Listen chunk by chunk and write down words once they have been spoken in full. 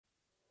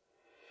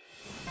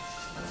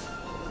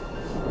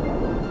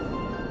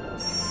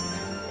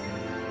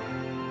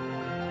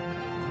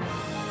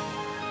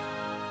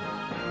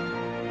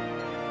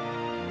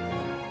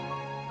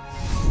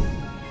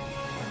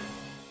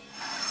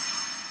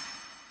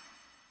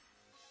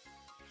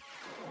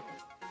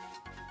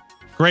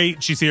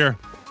Great, she's here.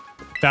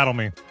 Battle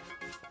me.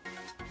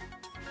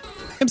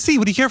 MC,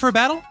 would you care for a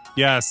battle?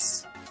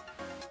 Yes.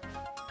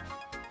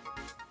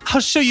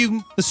 I'll show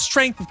you the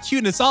strength of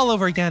cuteness all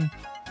over again.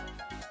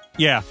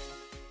 Yeah.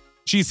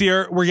 She's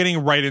here. We're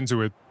getting right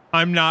into it.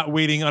 I'm not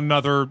waiting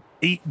another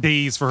 8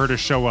 days for her to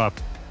show up.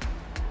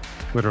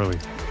 Literally.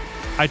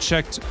 I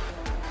checked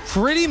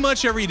pretty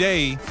much every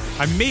day.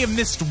 I may have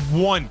missed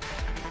one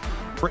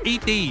for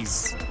 8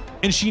 days.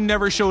 And she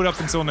never showed up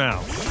until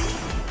now.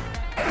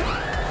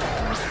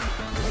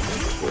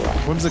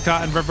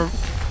 Whimsicott and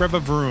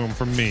Revavroom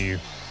from me.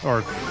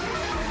 Or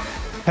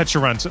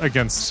Petulant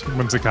against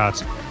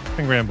Whimsicott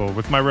and Gramble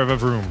with my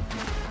Revavroom.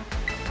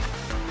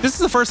 This is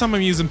the first time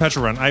I'm using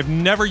Petulant. I've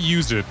never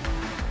used it.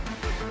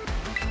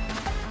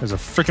 There's a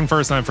freaking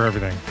first time for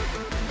everything.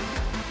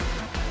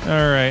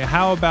 Alright,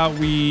 how about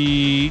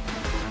we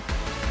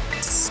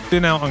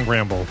spin out on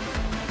Gramble?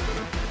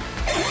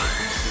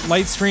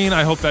 Light screen,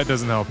 I hope that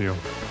doesn't help you.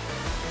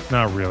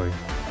 Not really.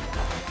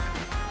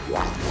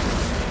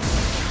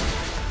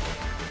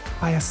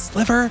 By a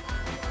sliver?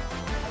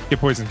 Get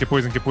poisoned, get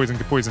poisoned, get poisoned,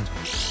 get poisoned.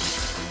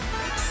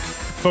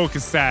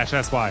 Focus sash,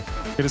 that's why.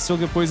 Could it still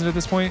get poisoned at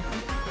this point?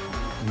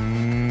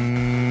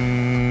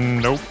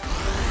 Nope.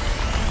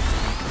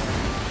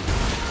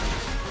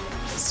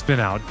 Spin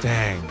out,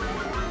 dang.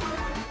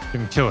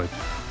 Didn't kill it.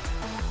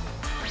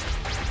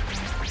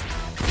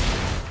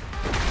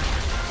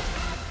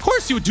 Of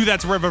course you would do that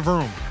to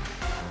Revavroom.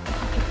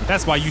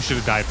 That's why you should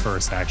have died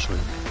first, actually.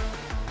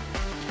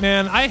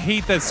 Man, I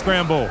hate that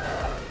scramble.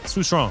 It's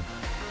too strong.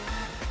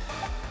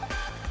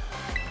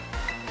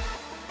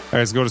 Alright,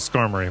 let's go to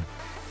Skarmory.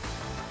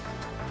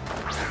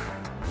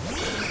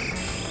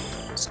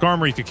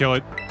 Skarmory could kill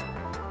it.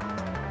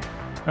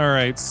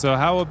 Alright, so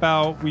how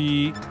about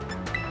we...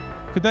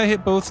 Could that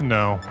hit both?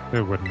 No,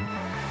 it wouldn't.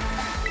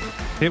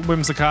 Hit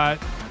Whimsicott,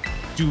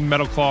 do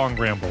Metal Claw and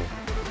Gramble.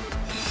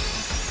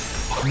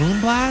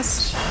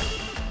 Moonblast?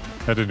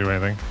 That didn't do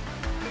anything.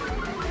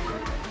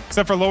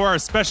 Except for lower our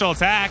special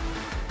attack.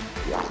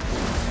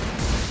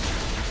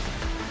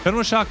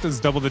 Venoshock does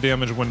double the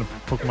damage when the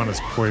Pokemon is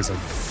poisoned.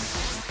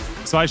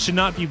 So I should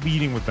not be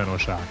leading with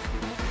Venoshock.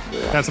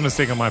 That's a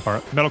mistake on my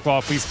part. Metal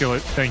Claw, please kill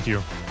it. Thank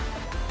you.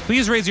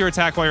 Please raise your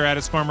attack while you're at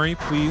it, Skarmory.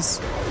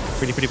 Please.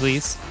 Pretty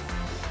please.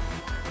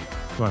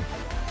 Come on.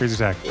 Raise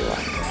your attack.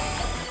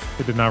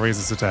 It did not raise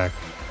its attack.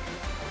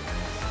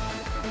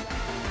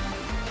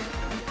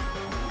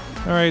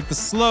 Alright, the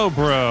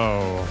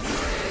Slowbro.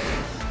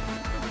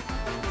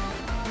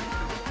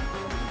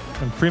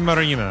 And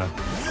Primarina.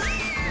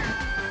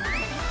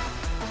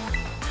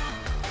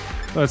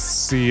 Let's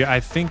see. I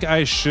think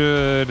I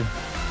should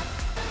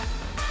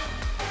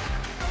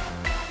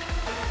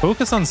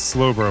focus on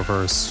Slowbro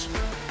first.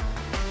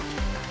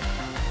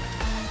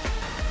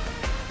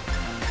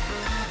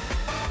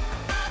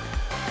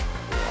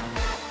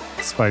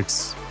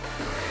 Spikes.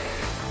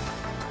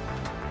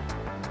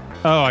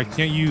 Oh, I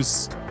can't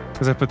use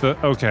because I put the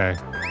okay.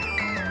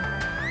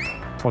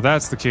 Well,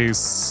 that's the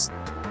case.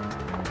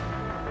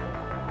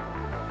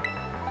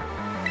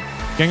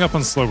 Gang up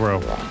on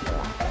Slowbro.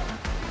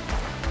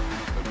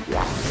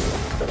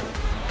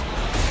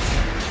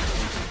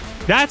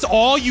 That's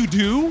all you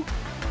do?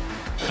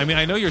 I mean,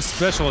 I know your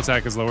special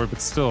attack is lower,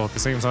 but still, at the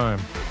same time.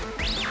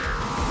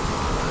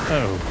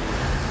 Oh.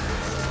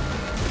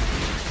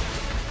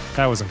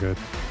 That wasn't good.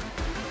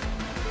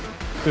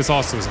 This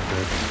also isn't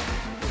good.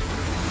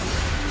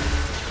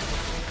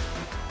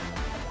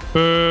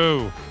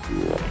 Boo!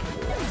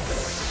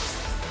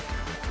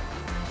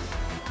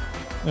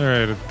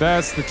 Alright, if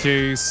that's the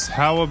case,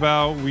 how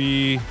about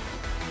we...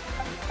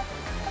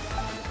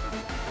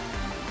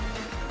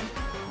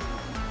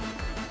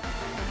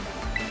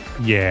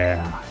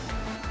 Yeah.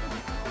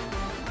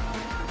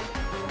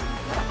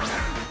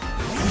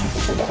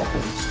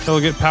 It'll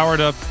get powered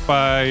up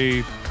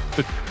by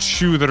the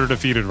two that are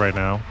defeated right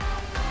now.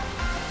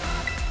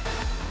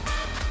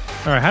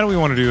 Alright, how do we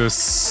want to do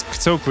this?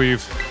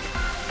 Cleave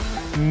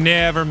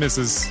never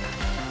misses.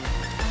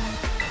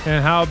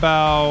 And how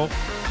about...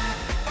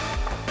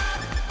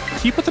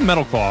 keep with the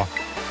Metal Claw.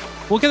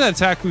 We'll get that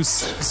attack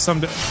boost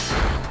someday.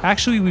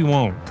 Actually, we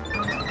won't.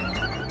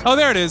 Oh,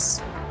 there it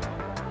is.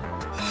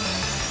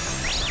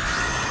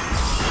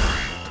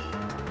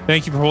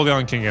 Thank you for holding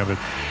on, King Gambit.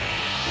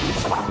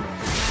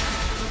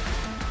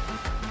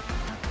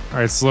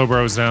 Alright,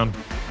 Slowbro's down.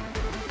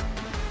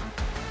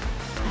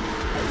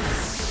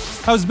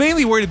 I was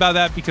mainly worried about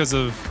that because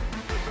of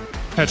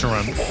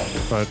Petulant,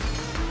 but...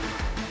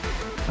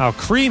 Oh,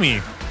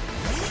 creamy!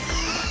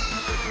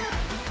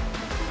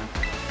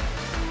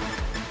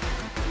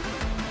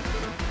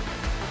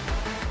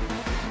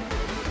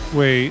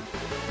 Wait.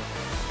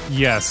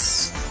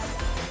 Yes.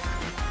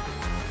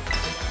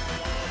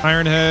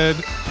 Iron Head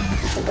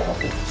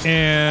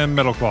and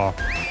Metal Claw.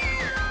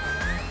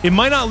 It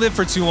might not live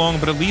for too long,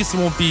 but at least it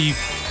won't be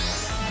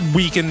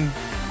weakened.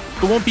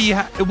 It won't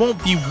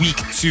be weak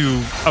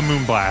to a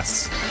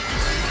Moonblast.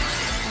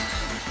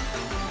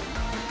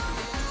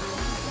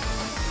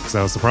 Because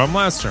that was the problem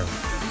last turn.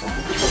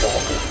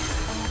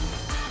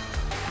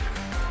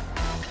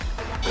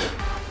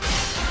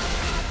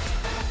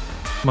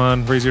 Come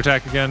on, raise your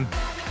attack again.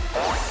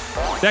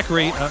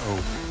 Decorate.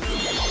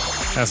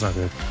 Uh-oh. That's not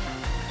good.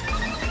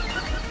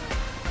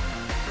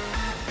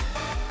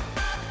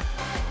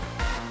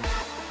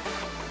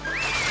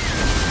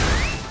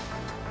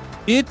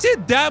 It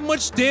did that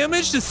much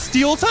damage to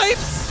steel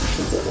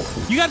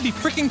types? You gotta be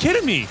freaking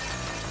kidding me.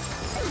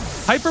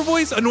 Hyper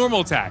Voice, a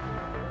normal attack.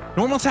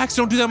 Normal attacks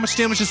don't do that much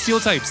damage to steel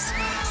types.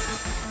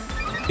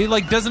 It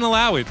like doesn't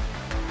allow it.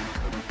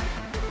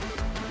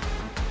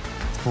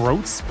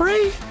 Throat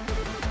spray?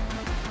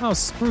 Oh,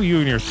 screw you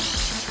and your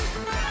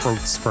throat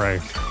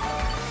spray.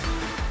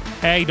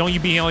 Hey, don't you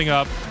be healing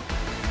up.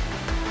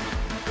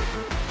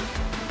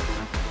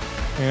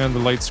 And the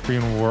light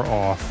screen wore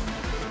off.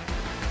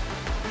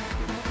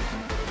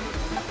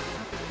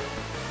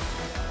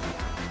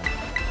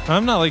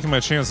 I'm not liking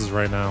my chances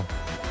right now.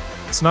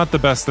 It's not the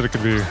best that it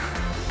could be.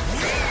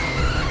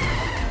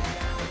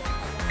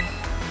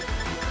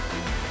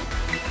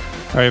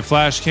 All right,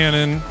 flash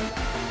cannon.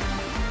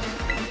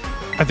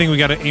 I think we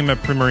got to aim at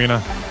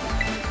Primarina.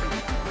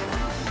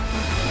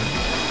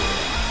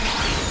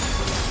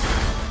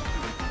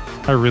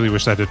 I really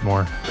wish I did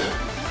more.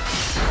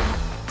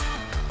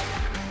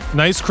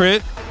 Nice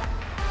crit.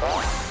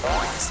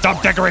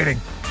 Stop decorating.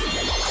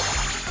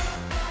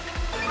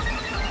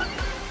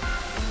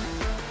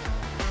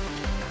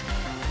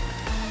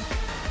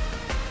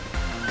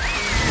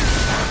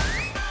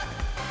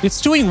 It's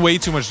doing way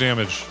too much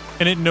damage,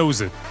 and it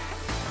knows it.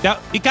 Now,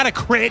 it got a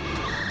crit.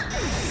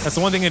 That's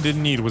the one thing I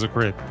didn't need was a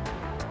crit.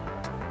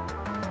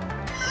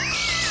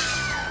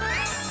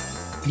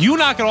 You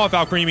knock it off,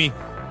 Alcreamy.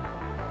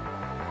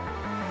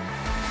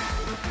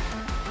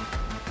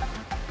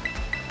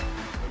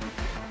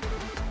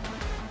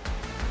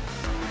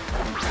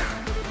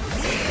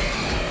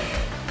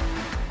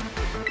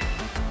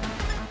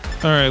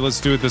 All right, let's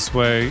do it this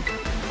way.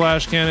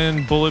 Flash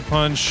cannon, bullet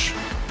punch.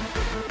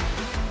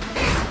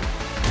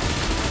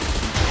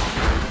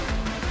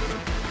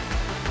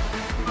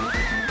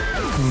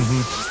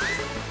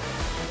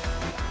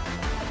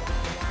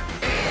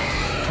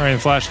 All right,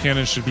 flash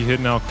cannon should be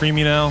hitting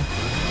Alcreamy now.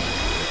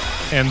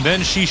 And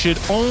then she should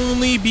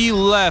only be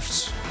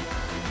left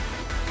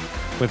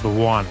with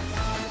one.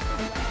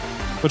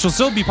 Which will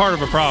still be part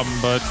of a problem,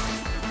 but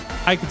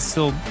I can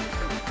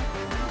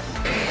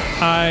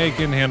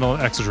handle an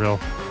Excadrill.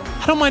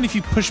 I don't mind if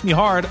you push me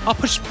hard. I'll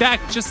push back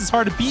just as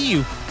hard to beat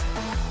you.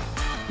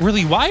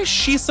 Really, why is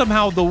she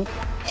somehow the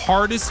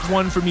hardest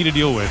one for me to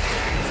deal with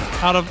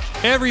out of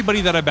everybody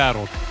that I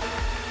battled?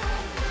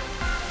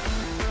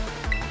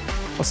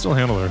 I'll still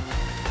handle her.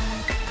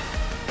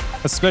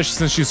 Especially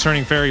since she's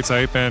turning fairy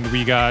type and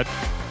we got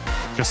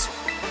just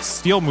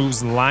steel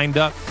moves lined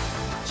up.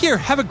 Here,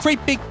 have a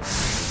great big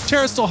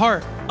terrestrial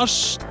heart. I'll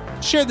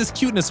share this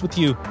cuteness with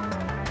you.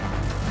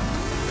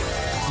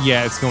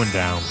 Yeah, it's going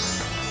down.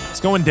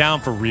 It's going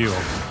down for real.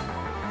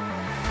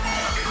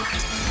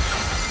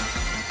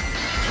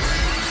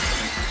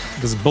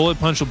 This bullet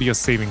punch will be a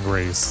saving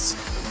grace.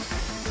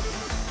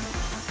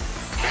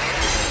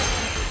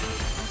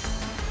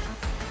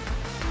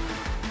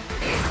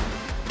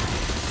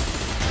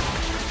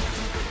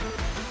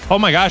 Oh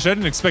my gosh, I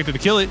didn't expect it to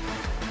kill it.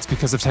 It's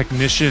because of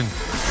Technician.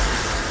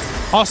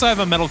 Also, I have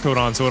a metal coat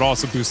on, so it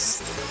also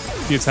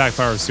boosts the attack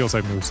power of steel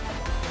type moves.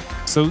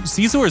 So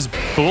Caesar's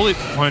bullet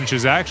punch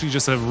is actually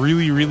just a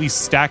really, really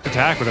stacked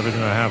attack with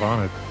everything I have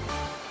on it.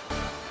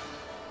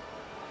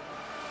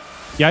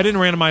 Yeah, I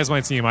didn't randomize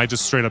my team. I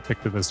just straight up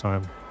picked it this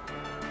time.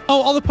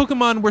 Oh, all the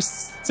Pokemon were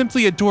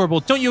simply adorable.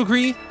 Don't you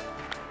agree?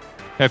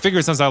 Yeah, I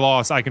figured since I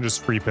lost, I can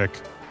just free pick.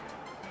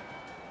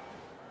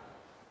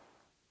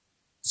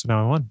 So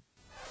now I won.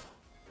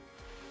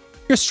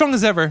 You're strong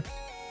as ever,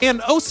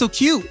 and oh so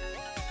cute.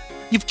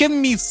 You've given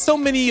me so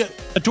many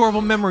adorable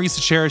memories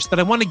to cherish that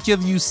I want to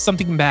give you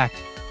something back.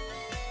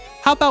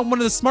 How about one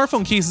of the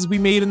smartphone cases we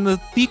made in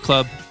the League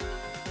Club?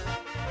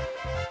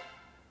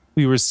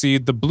 We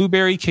received the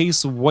Blueberry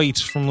Case White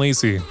from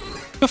Lacey.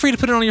 Feel free to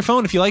put it on your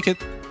phone if you like it.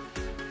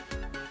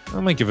 I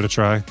might give it a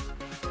try.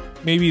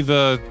 Maybe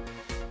the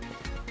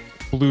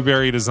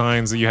blueberry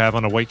designs that you have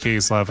on a white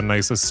case will have a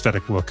nice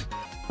aesthetic look.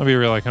 I'll be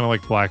real, I kind of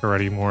like black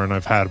already more, and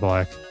I've had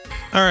black.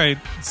 All right,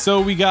 so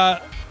we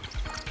got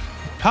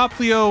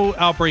Poplio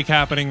outbreak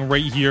happening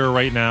right here,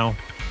 right now.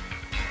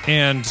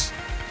 And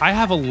I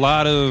have a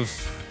lot of...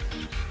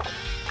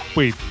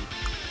 Wait,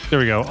 there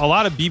we go. A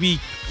lot of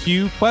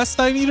BBQ quests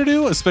I need to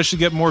do, especially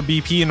get more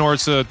BP in order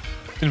to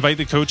invite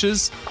the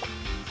coaches.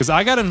 Because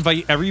I got to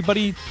invite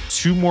everybody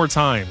 2 more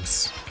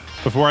times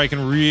before I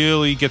can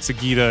really get to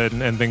Gita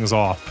and things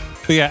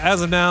off. But yeah,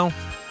 as of now,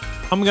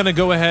 I'm going to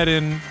go ahead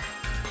and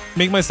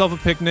make myself a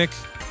picnic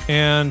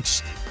and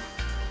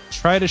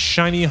try to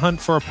shiny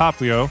hunt for a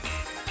Poplio.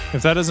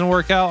 If that doesn't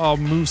work out, I'll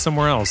move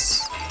somewhere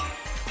else.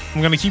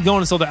 I'm going to keep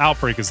going until the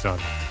outbreak is done,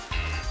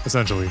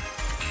 essentially.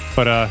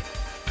 But,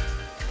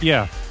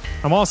 yeah.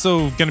 I'm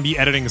also going to be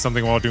editing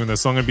something while doing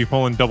this, so I'm going to be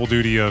pulling double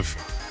duty of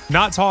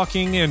not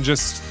talking and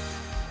just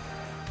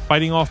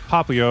fighting off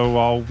Poplio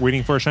while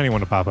waiting for a shiny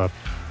one to pop up.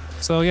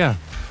 So, yeah.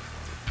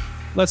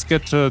 Let's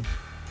get to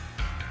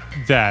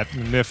that.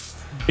 And if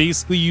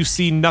basically you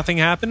see nothing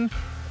happen,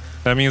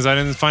 that means I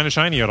didn't find a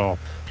shiny at all.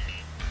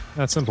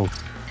 That's simple.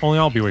 Only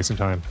I'll be wasting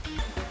time.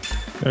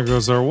 There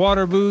goes our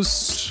water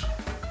boost.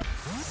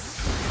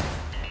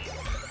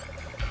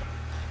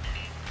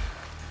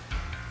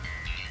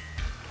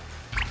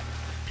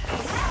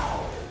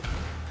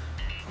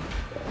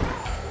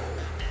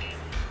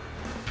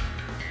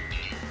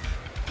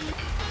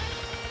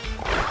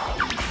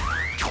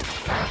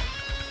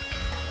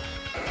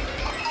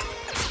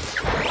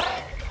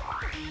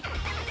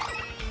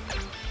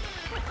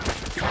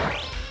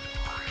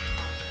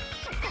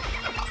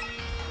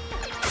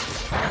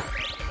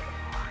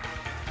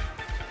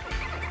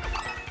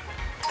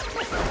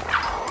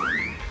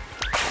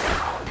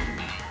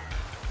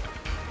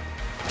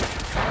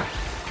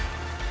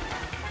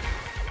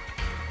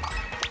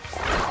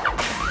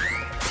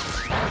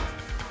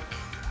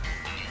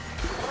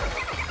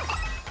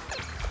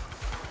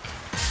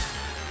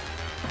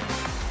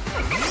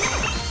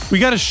 We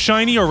got a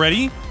shiny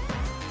already?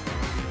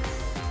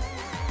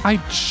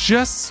 I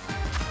just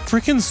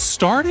freaking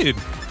started.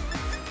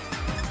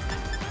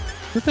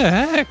 What the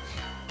heck?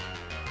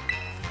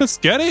 Let's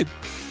get it.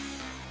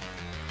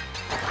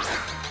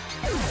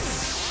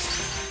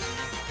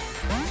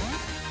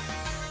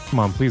 Come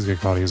on, please get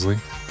caught easily.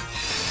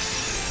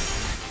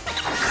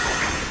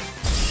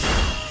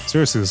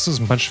 Seriously, this is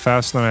much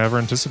faster than I ever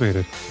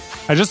anticipated.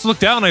 I just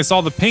looked out and I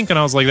saw the pink and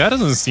I was like, that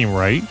doesn't seem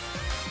right.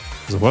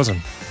 Because it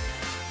wasn't.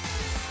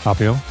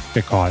 Papio,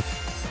 get caught.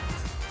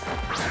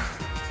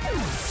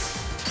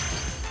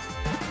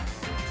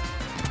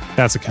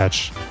 That's a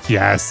catch.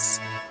 Yes.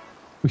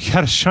 We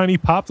got a shiny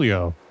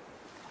Poplio.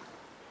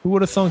 Who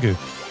would have thunk it?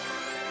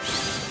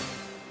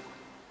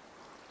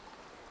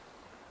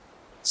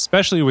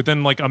 Especially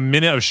within like a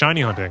minute of shiny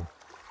hunting.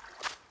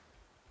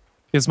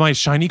 Is my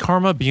shiny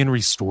karma being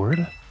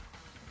restored?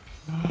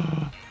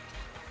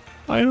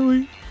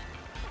 Finally.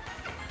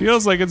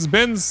 Feels like it's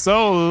been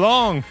so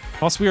long.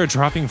 Also, we are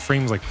dropping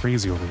frames like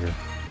crazy over here.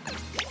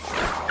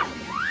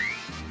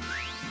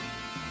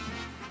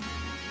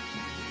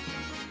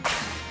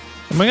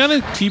 Am I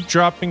gonna keep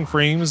dropping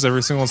frames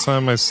every single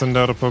time I send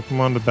out a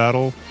Pokemon to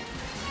battle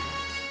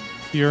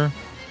here?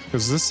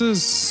 Because this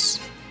is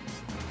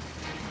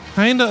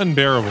kinda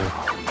unbearable.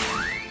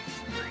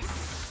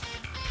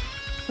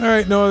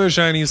 Alright, no other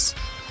shinies.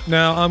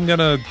 Now I'm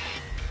gonna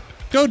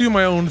go do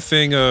my own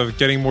thing of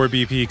getting more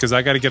BP because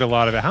I gotta get a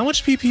lot of it. How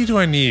much BP do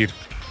I need?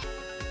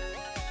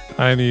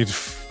 I need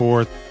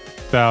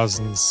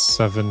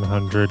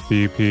 4,700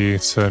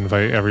 BP to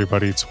invite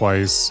everybody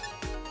twice.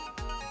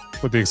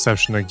 With the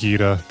exception of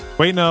Gita.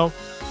 Wait, no.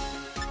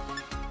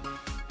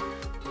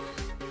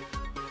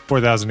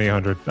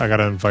 4,800. I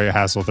gotta invite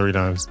Hassel 3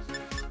 times.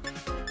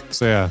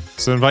 So yeah.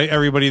 So invite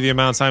everybody the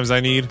amount of times I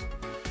need.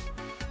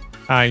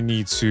 I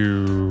need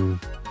to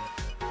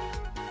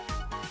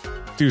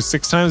do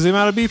 6 times the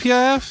amount of BP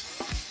I have.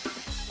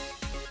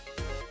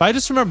 But I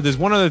just remember there's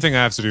one other thing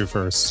I have to do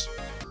first.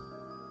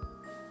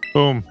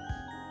 Boom.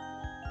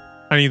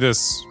 I need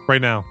this right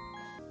now.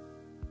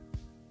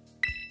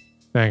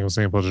 Dang, I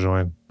wasn't able to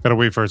join. Gotta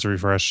wait for it to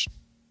refresh.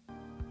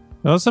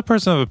 Now, does that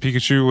person have a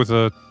Pikachu with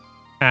a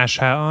ash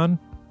hat on?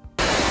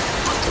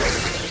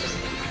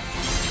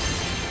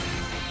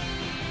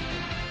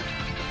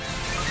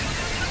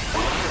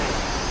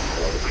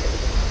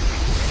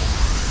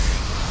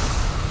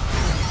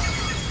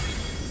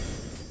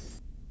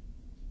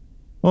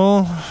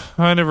 Well,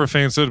 I never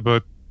fainted,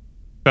 but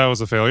that was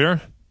a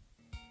failure.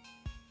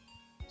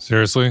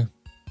 Seriously?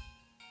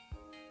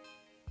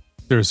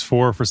 There's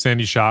 4 for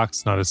Sandy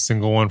Shocks, not a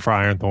single one for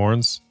Iron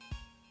Thorns.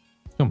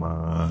 Come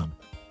on.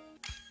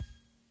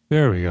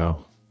 There we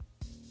go.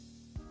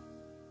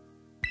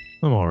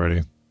 I'm all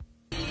ready.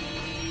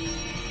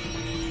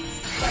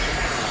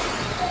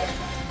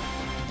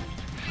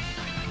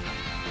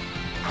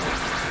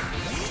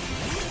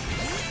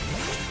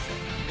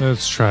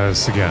 Let's try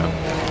this again.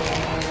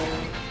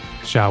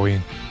 Shall we?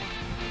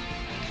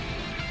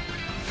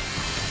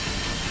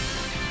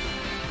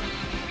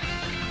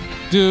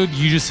 Dude,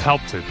 you just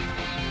helped it.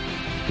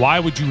 Why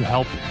would you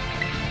help it?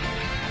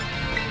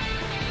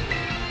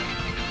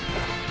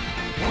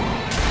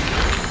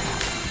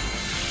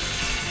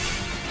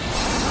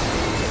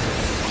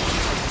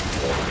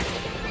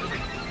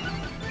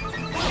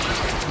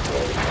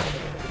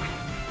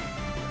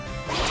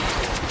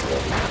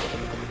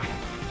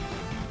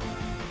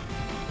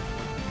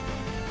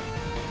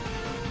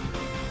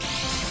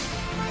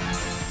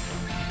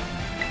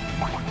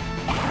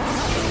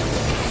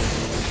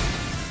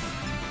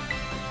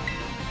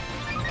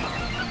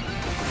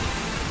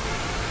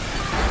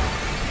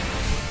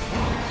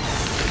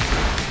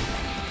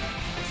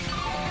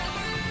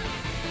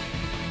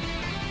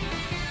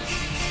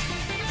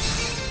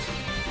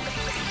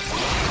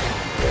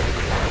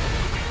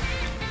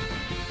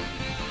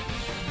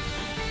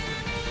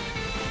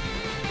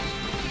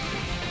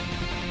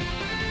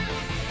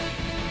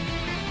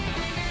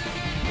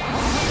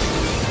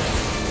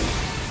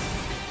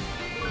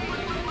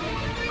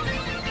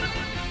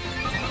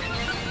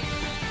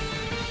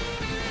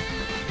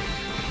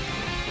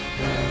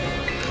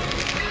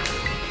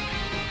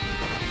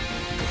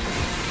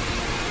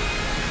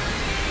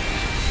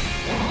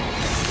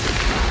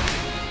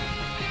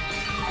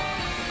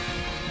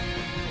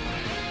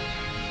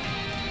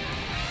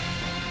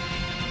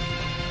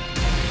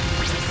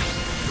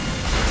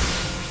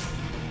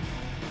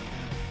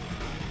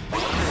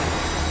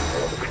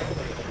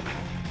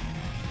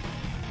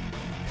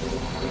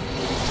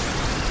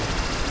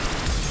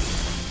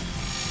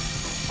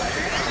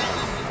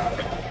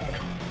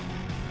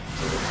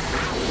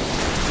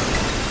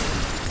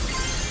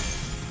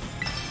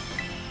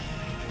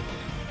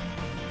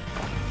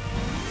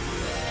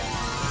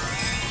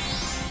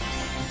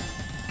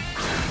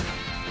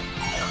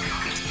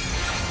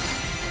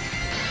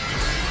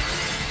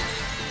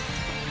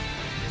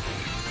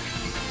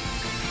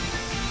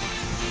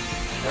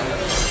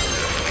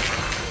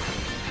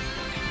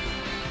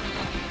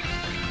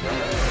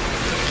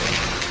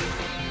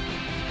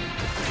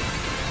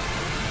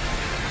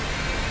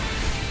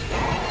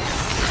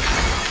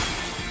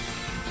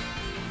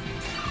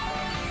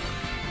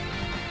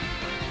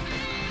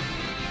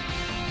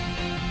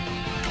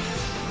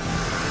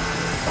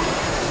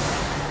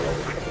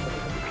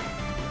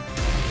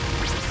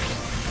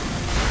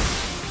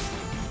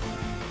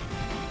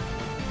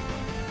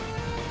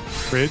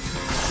 Crit?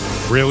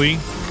 Really?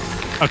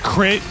 A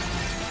crit?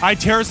 I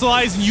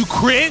terrorize and you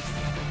crit?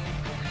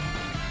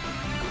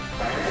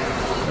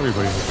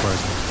 Everybody in the park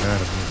is mad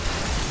at me.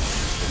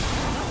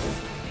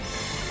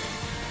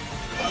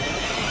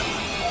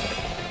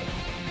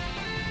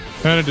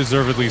 Kind of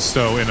deservedly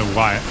so in a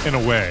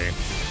way.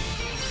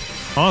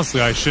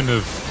 Honestly, I shouldn't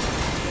have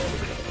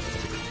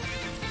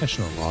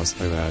lost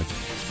like that.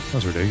 That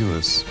was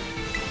ridiculous.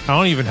 I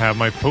don't even have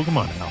my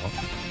Pokemon out.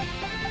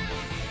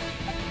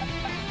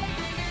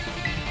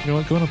 You know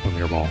what? Go and put me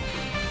your ball.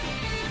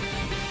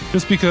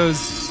 Just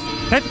because,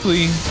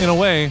 technically, in a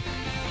way,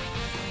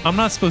 I'm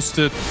not supposed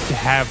to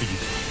have you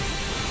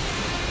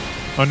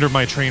under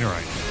my trainer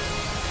right now.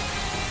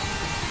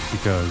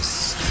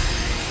 Because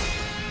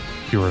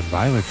you're in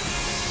Violet,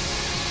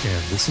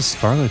 and this is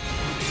Scarlet.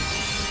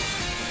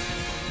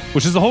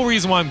 Which is the whole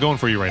reason why I'm going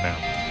for you right now.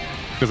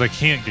 Because I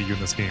can't get you in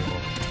this game.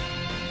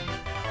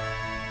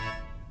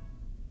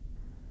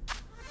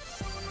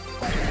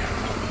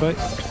 But,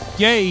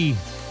 yay!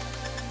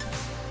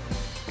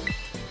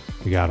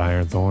 We got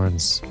Iron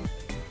Thorns.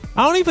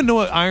 I don't even know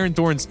what Iron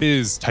Thorns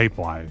is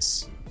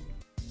type-wise.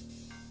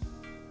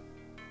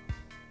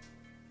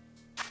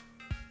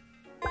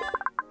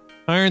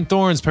 Iron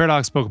Thorns,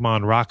 Paradox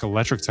Pokemon, Rock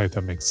Electric type,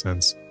 that makes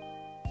sense.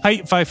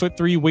 Height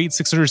 5'3", weight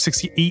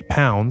 668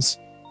 pounds.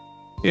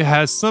 It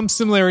has some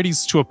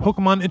similarities to a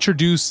Pokemon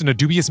introduced in a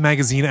dubious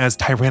magazine as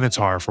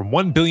Tyranitar from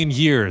 1 billion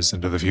years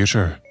into the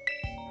future.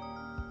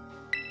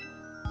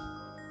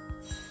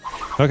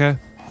 Okay.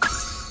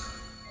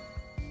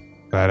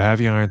 Glad to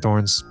have you, Iron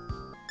Thorns.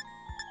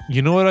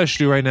 You know what I should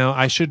do right now?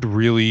 I should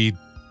really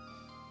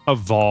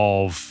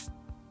evolve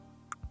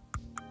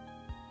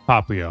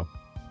Poplio.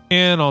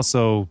 And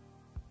also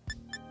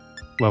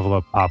level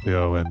up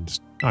Poplio and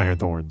Iron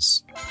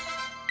Thorns.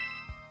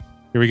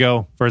 Here we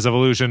go. First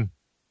evolution.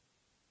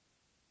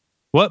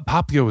 What?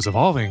 Poplio is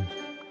evolving.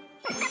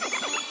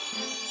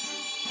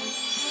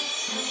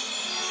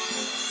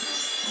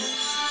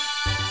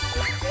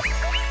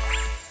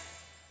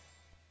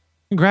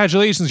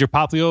 Congratulations, your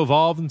Poplio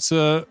evolved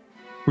into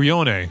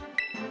Brione.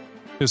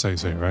 That's how you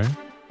say it, right?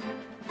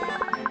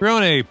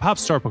 Brione, pop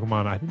star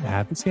Pokemon. I didn't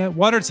have this yet.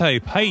 Water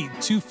type, height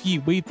 2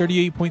 feet, weight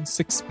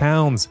 38.6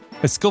 pounds.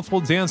 A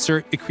skillful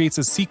dancer, it creates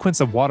a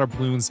sequence of water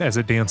balloons as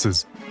it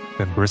dances,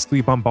 then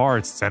briskly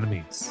bombards its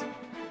enemies.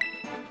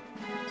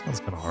 Sounds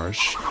kind of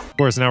harsh. Of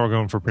course, now we're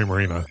going for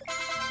Primarina.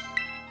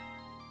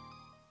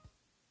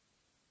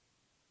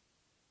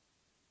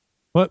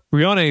 What?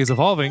 Brione is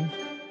evolving.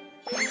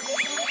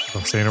 If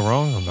I'm saying it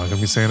wrong, I'm not going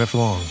to be saying it for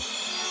long.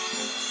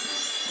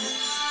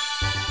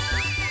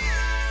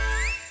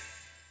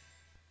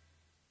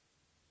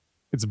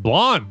 It's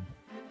blonde.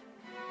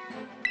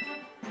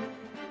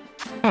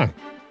 Huh.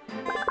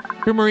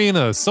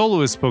 Primarina,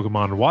 soloist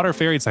Pokemon, water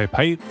fairy type,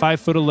 height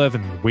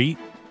 5'11", weight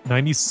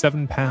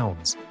 97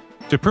 pounds.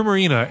 To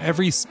Primarina,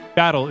 every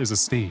battle is a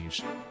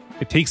stage.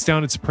 It takes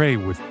down its prey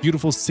with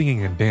beautiful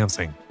singing and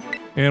dancing,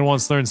 and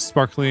once learns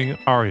sparkling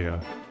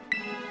aria.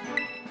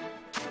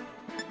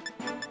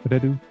 What'd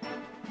I do?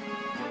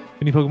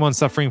 Any Pokemon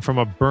suffering from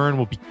a burn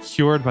will be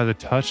cured by the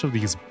touch of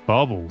these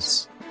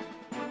bubbles.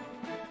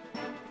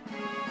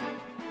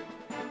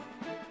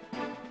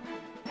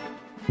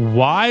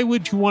 Why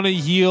would you want to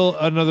heal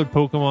another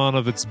Pokemon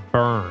of its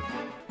burn?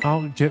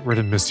 I'll get rid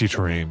of Misty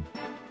Terrain.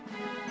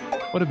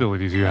 What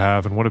ability do you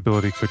have, and what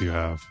ability could you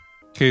have?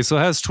 Okay, so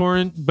it has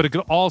Torrent, but it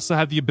could also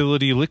have the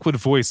ability Liquid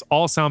Voice.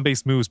 All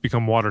sound-based moves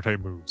become water-type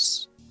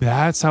moves.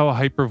 That's how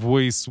Hyper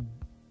Voice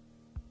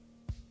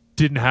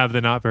didn't have the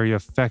not very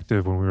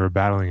effective when we were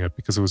battling it,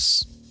 because it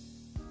was...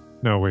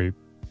 No, wait.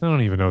 I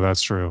don't even know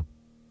that's true.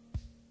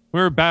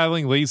 When we were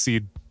battling Lacey,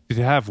 did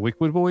it have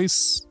Liquid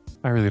Voice?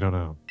 I really don't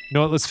know. You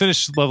know what, let's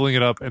finish leveling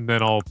it up, and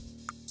then I'll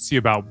see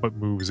about what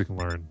moves it can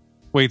learn.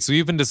 Wait, so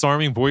even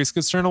Disarming Voice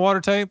gets turned to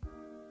water-type?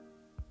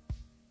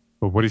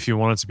 But what if you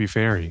want it to be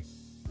fairy?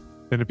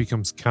 Then it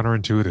becomes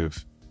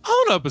counterintuitive.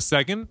 Hold up a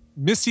second.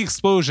 Misty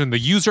Explosion. The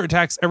user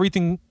attacks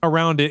everything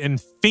around it and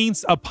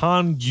faints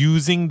upon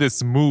using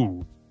this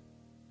move.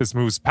 This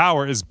move's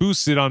power is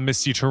boosted on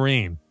Misty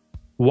Terrain.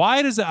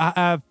 Why does it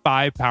have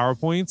 5 power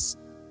points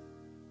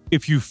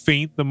if you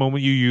faint the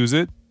moment you use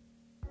it?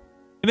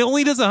 And it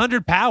only does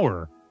 100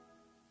 power.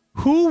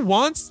 Who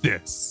wants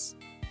this?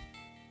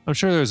 I'm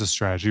sure there's a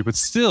strategy, but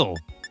still.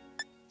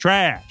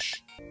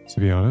 Trash. To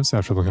be honest,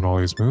 after looking at all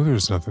these moves,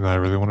 there's nothing that I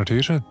really want to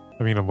teach it.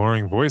 I mean,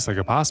 Alluring Voice I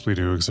could possibly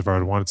do, because if I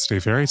would want it to stay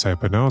fairy type,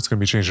 but no, it's going to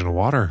be changing to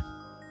water.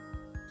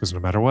 Because no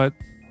matter what,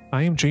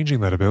 I am changing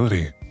that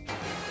ability.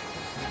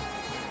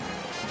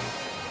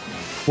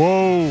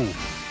 Whoa!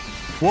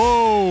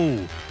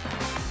 Whoa!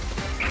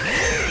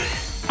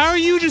 How are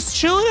you just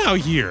chilling out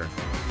here?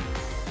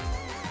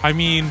 I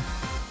mean,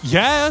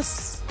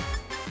 yes,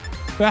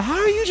 but how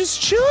are you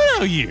just chilling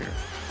out here?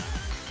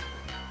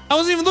 I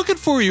wasn't even looking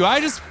for you.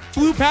 I just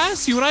flew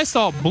past you and I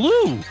saw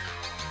blue.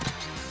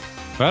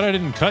 Glad I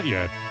didn't cut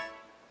yet.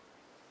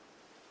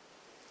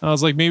 I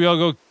was like, maybe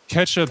I'll go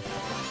catch a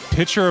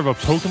picture of a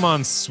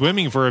Pokemon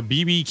swimming for a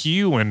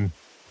BBQ and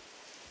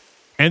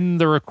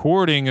end the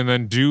recording and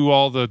then do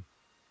all the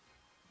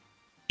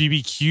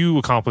BBQ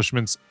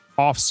accomplishments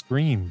off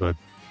screen, but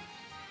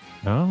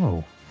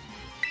no.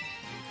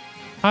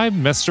 I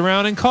messed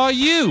around and caught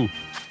you,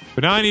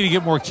 but now I need to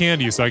get more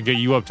candy so I can get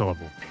you up to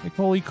level. Like,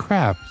 holy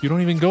crap, you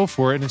don't even go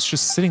for it and it's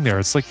just sitting there.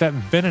 It's like that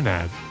Venom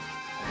ad.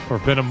 Or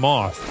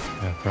Venomoth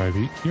after I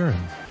beat Kieran.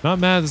 Not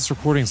mad at this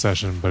recording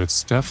session, but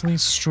it's definitely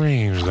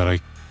strange that I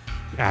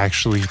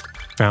actually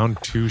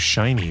found 2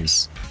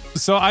 shinies.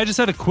 So I just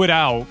had to quit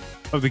out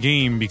of the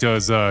game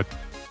because I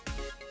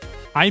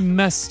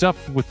messed up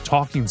with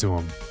talking to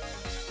him.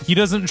 He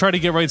doesn't try to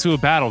get right to a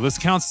battle. This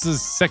counts as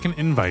his second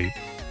invite.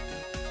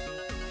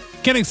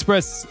 Can't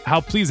express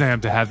how pleased I am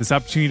to have this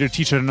opportunity to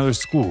teach at another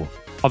school.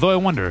 Although I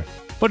wonder,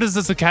 what does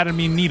this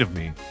academy need of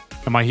me?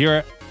 Am I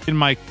here in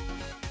my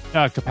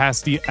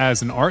capacity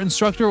as an art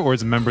instructor or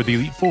as a member of the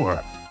Elite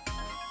Four?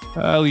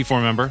 Elite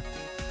Four member.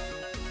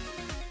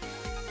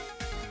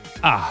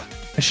 Ah,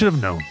 I should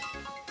have known.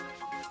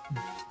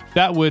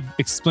 That would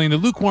explain the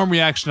lukewarm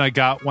reaction I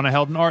got when I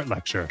held an art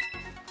lecture.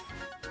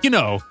 You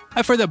know,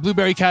 I've heard that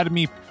Blueberry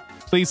Academy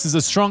places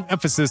a strong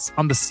emphasis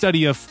on the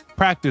study of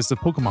practice of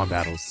Pokemon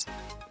battles.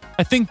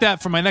 I think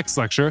that for my next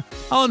lecture,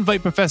 I'll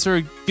invite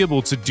Professor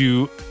Gibble to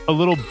do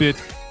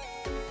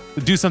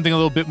something a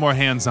little bit more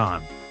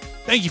hands-on.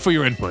 Thank you for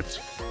your input.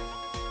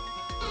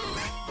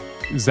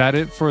 Is that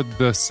it for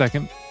the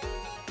second?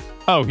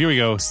 Oh, here we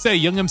go. Say,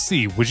 young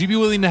MC, would you be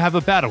willing to have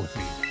a battle with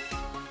me?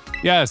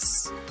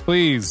 Yes,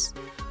 please.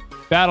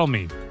 Battle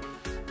me.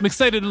 I'm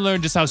excited to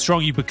learn just how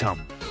strong you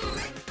become.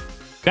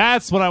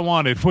 That's what I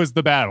wanted, was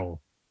the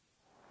battle.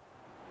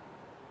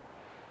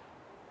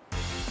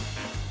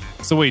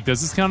 So wait,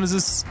 does this count as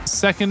his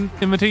second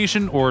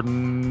invitation or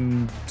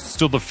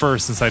still the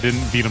first since I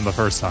didn't beat him the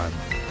first time?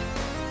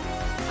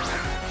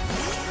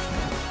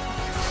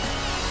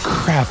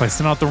 Crap, I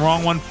sent out the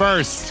wrong one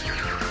first.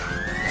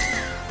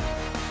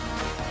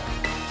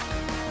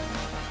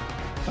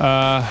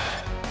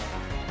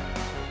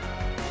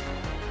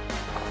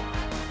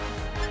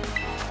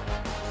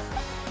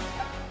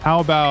 How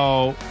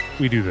about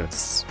we do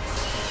this?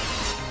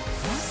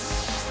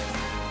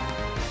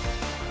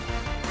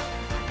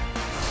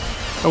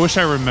 I wish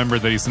I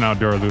remembered that he sent out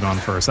Duraludon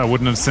first. I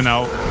wouldn't have sent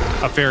out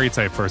a fairy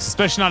type first,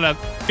 especially not a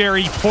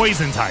fairy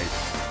poison type.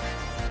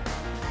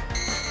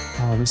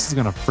 Oh, this is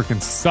gonna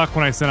freaking suck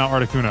when I send out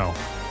Articuno.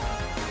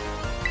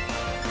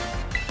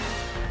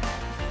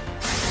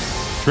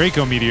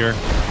 Draco Meteor.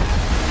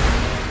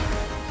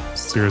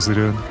 Seriously,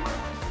 dude?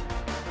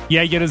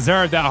 Yeah, you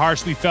deserve that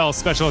harshly fell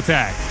special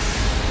attack.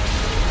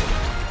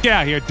 Get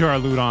out here,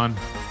 Duraludon.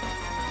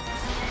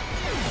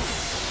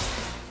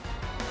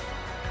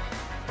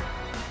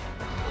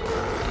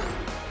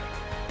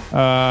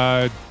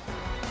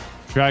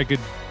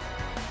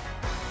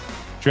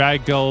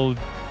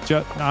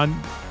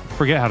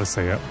 Forget how to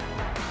say it.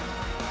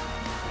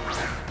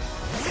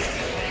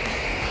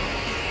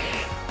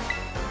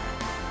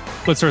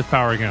 Let's Earth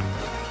Power again.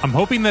 I'm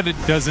hoping that it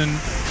doesn't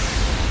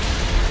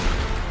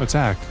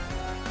attack.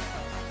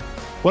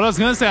 What I was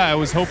gonna say, I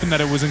was hoping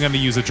that it wasn't gonna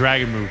use a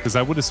dragon move because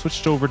I would have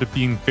switched over to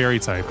being fairy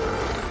type.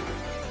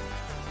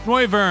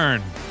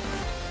 Noivern.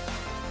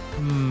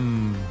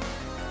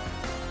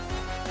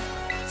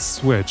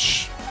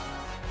 Switch.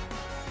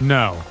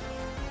 No.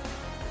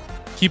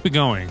 Keep it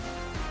going.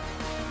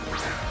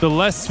 The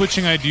less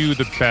switching I do,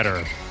 the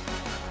better.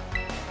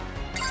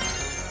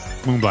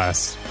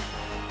 Moonblast.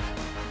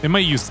 It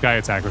might use Sky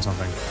Attack or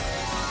something.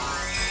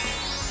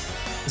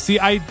 See,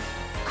 I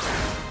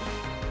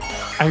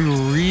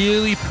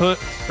really put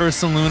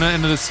Ursaluna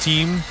into this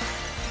team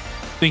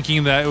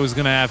thinking that it was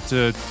going to have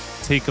to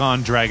take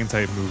on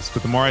Dragon-type moves.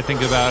 But the more I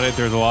think about it,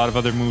 there's a lot of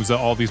other moves that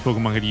all these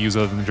Pokemon could use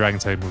other than the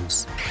Dragon-type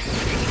moves.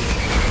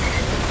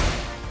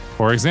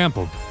 For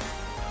example,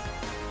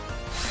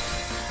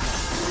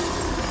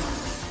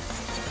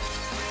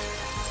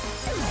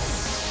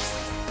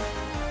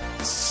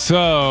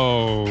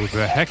 so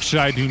the heck should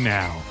I do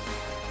now?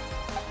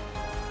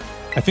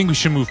 I think we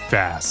should move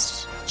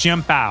fast.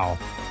 Jianpao.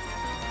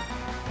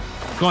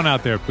 Going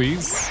out there,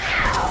 please.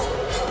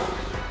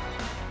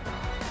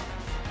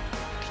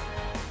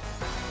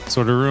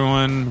 Sword of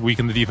Ruin,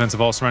 weaken the defense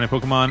of all surrounding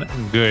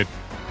Pokemon. Good.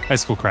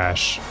 Icicle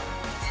Crash.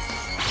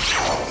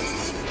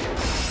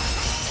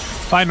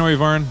 Bye,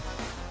 Noivern.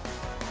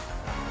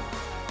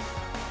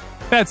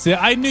 That's it.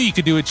 I knew you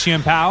could do it,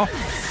 Jianpao.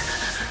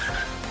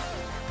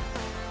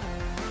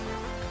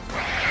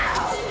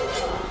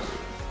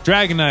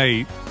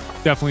 Dragonite.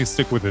 Definitely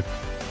stick with it.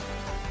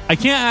 I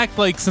can't act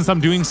like, since I'm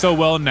doing so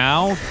well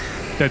now,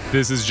 that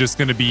this is just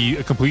going to be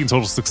a complete and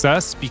total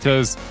success,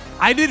 because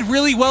I did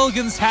really well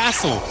against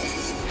Hassel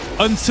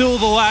until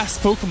the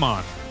last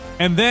Pokemon.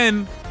 And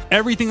then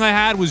everything I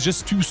had was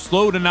just too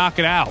slow to knock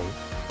it out.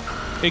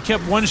 It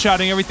kept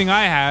one-shotting everything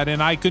I had,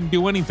 and I couldn't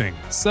do anything.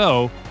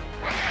 So,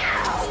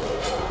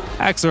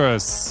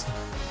 Haxorus.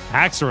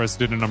 Haxorus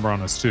did a number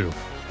on us, too.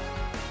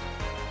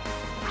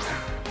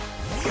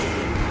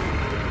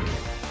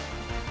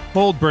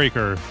 Mold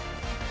Breaker.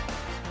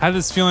 I had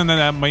this feeling that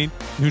that might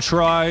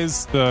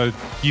neutralize the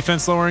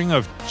defense lowering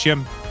of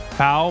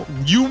Jianpao.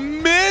 You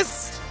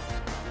missed?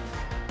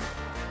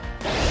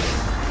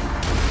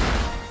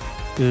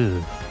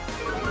 Ugh.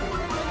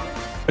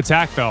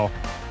 Attack fell.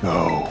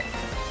 No.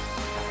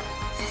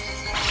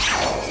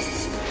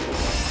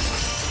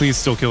 Please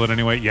still kill it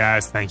anyway.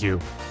 Yes, thank you.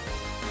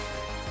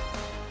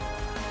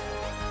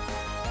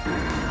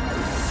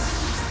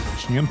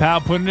 Chian-Pao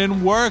putting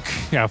in work.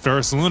 Yeah,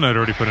 Ferris-Luna had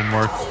already put in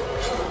work.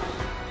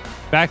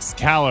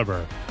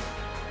 Excalibur.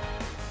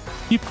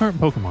 Keep current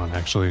Pokemon,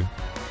 actually.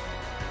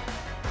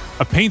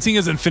 A painting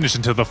isn't finished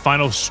until the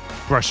final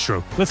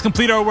brushstroke. Let's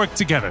complete our work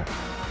together.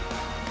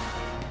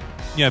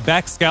 Yeah,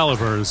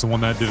 Excalibur is the one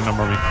that did a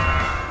number on me.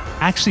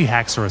 Actually,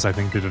 Haxorus, I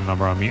think, did a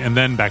number on me, and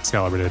then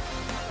Excalibur did.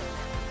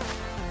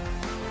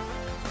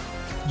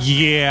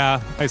 Yeah,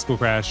 High School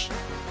Crash.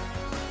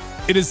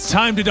 It is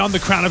time to don the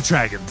crown of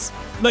dragons.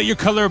 Let your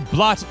color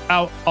blot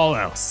out all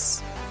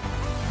else.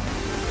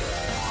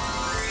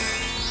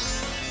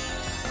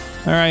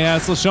 All right,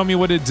 Hassel, show me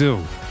what it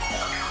do.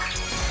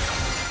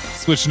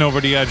 Switching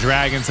over to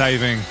dragon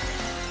typing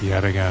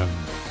yet again.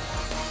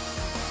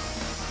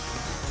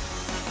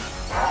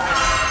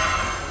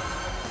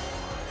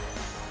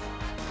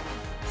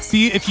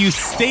 See, if you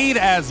stayed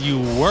as you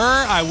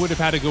were, I would have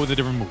had to go with a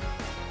different move.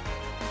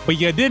 But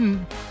you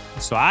didn't,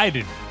 so I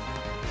didn't.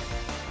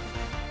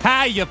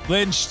 Ha, you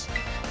flinched.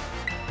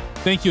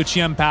 Thank you,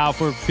 Chian-Pao,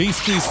 for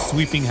basically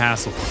sweeping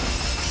Hassel.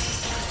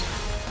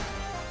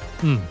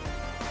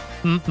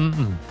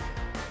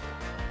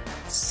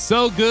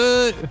 So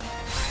good.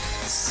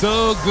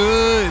 So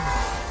good.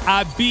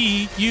 I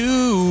beat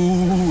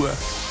you.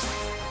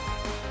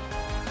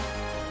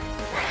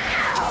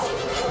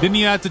 Didn't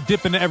you have to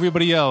dip into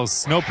everybody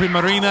else? No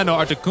Primarina, no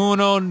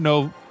Articuno,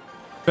 no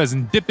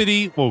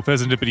Pheasantipity. Well,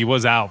 Pheasantipity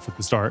was out for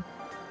the start.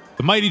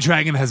 The mighty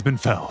dragon has been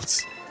felled.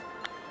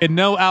 And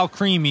no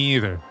Alcremie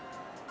either.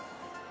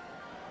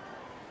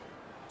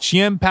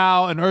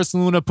 Chian-Pao and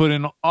Ursaluna put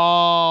in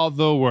all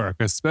the work,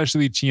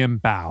 especially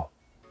Chian-Pao.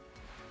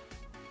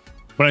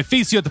 When I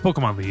faced you at the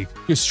Pokemon League,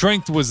 your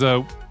strength was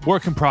a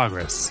work in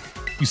progress.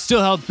 You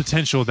still held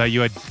potential that you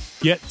had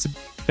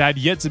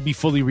yet to be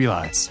fully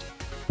realized.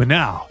 But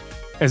now,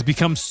 it has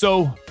become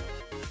so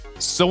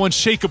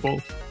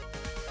unshakable.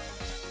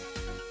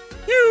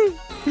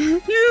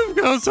 You've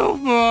gone so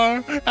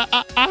far.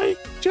 I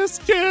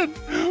just can't.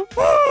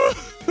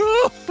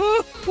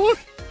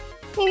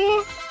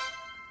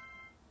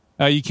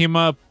 You came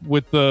up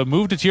with the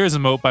move to tears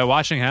emote by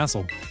watching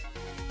Hassel.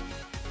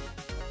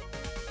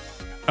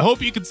 I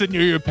hope you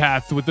continue your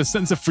path with a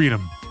sense of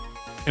freedom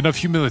and of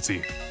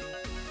humility.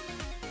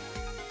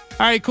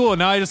 All right, cool.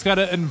 Now I just got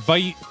to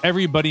invite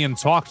everybody and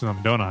talk to them,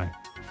 don't I?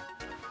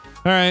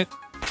 All right.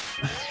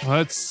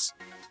 Let's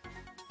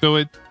do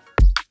it.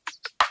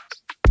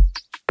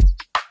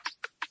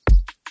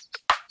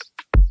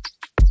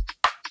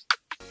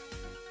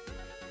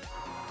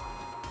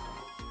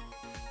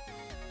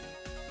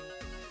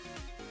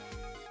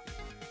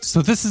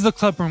 So this is the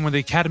club room where the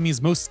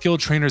Academy's most skilled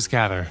trainers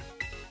gather.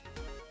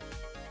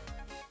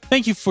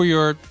 Thank you for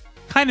your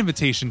kind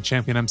invitation,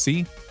 Champion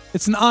MC.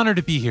 It's an honor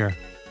to be here.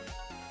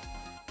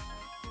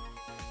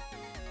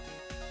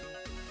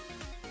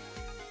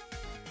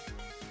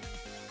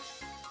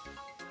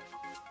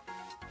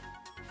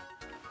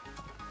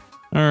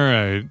 All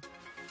right.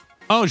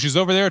 Oh, she's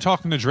over there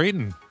talking to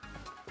Drayton.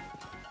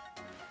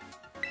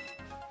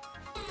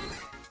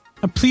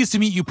 I'm pleased to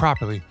meet you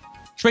properly.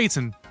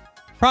 Drayton,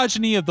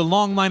 progeny of the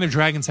long line of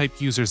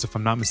dragon-type users, if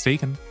I'm not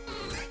mistaken.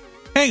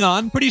 Hang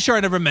on, pretty sure I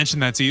never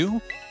mentioned that to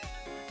you.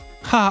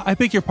 Ha, I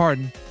beg your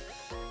pardon.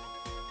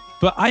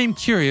 But I am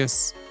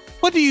curious,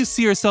 what do you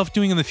see yourself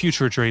doing in the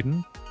future,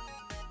 Drayton?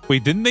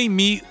 Wait, didn't they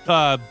meet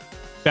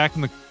back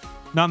in the,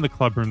 not in the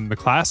club room, the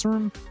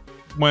classroom?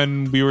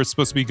 When we were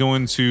supposed to be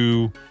going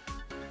to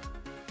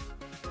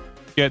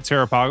get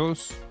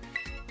Terrapagos?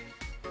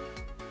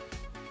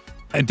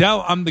 I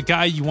doubt I'm the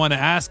guy you want to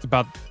ask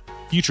about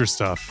future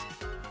stuff.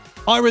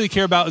 All I really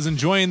care about is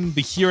enjoying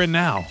the here and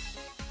now.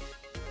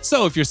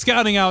 So if you're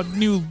scouting out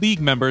new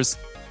league members,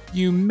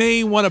 you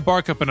may want to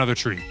bark up another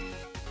tree.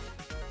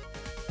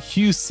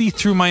 You see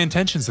through my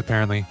intentions,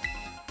 apparently.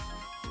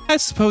 I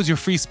suppose your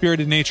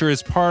free-spirited nature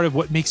is part of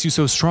what makes you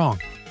so strong.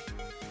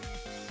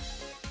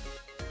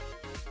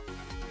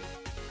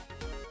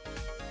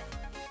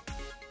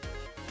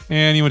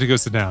 And you went to go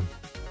sit down.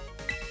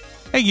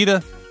 Hey,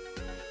 Gita.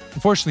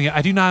 Unfortunately,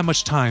 I do not have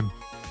much time.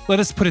 Let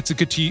us put it to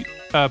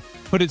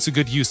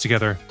good use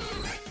together.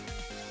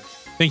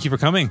 Thank you for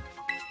coming.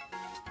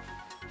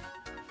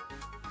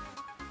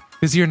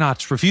 Busy or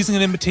not, refusing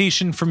an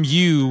invitation from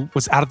you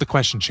was out of the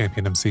question,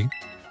 Champion MC.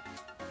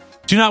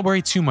 Do not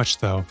worry too much,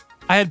 though.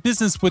 I had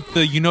business with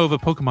the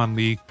Unova Pokemon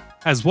League,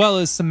 as well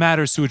as some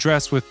matters to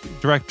address with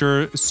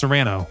Director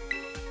Serrano.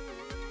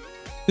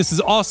 This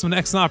is also an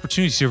excellent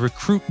opportunity to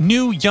recruit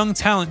new young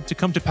talent to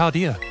come to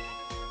Paldea.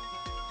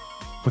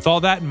 With all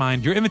that in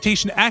mind, your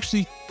invitation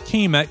actually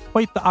came at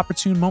quite the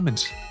opportune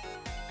moment.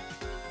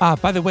 Ah,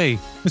 by the way,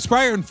 Miss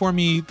Breyer informed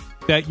me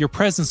that your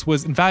presence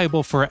was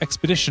invaluable for our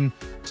expedition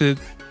to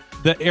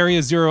the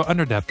Area Zero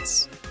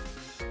Underdepths.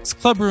 This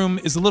club room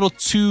is a little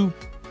too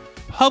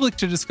public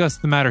to discuss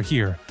the matter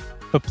here,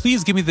 but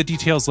please give me the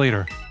details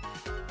later.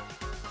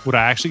 Would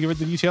I actually give her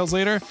the details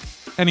later?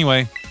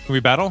 Anyway, can we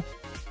battle?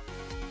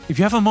 If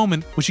you have a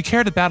moment, would you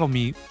care to battle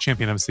me,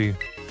 Champion MC?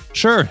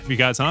 Sure, if you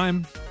got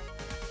time.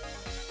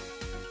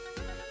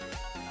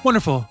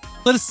 Wonderful.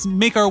 Let us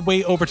make our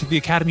way over to the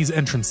Academy's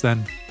entrance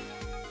then.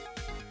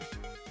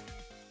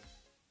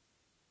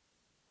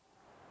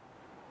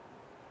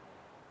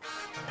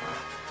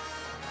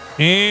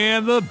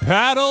 And the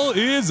battle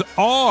is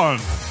on.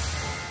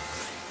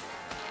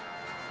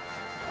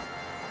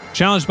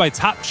 Challenged by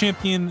top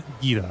champion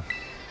Gita.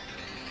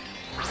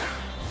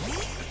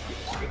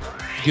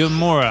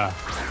 Gamora.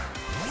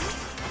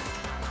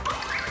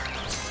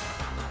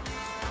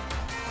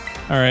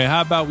 All right,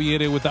 how about we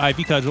hit it with the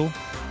Ivy Cudgel?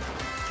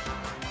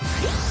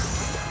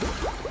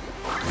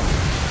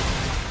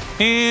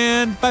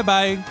 And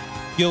bye-bye,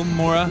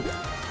 Gilmora.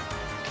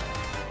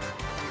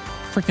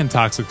 Freaking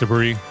toxic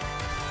debris.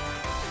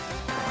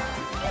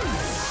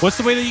 What's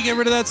the way that you get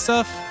rid of that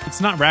stuff? It's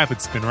not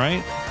rapid spin,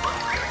 right?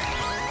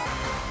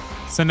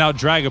 Send out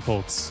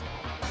Dragapults.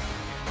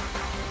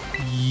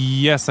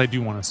 Yes, I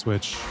do want to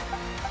switch.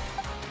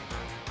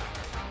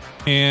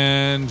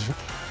 And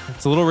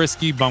it's a little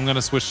risky, but I'm going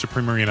to switch to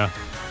Primarina.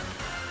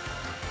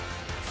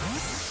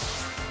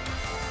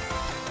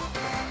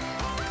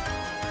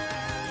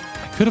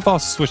 I could have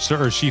also switched to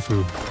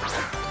Urshifu.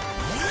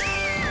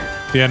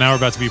 Yeah, now we're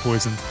about to be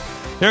poisoned.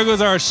 There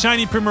goes our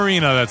shiny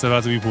Primarina that's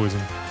about to be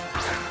poisoned.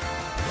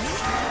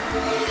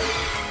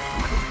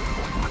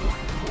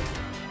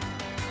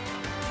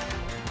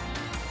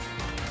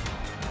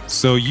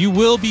 So you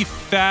will be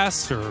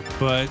faster,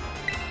 but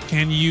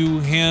can you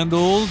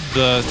handle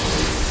the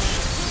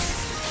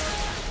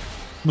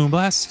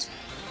Moonblast?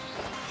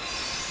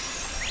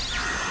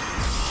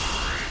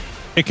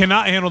 It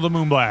cannot handle the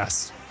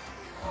Moonblast.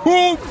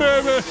 Oh,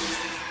 baby!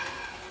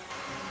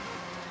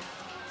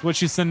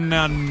 What you sending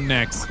out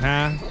next,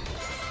 huh?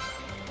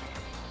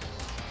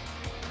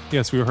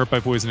 Yes, we were hurt by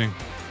poisoning.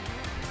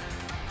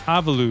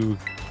 Avalugg.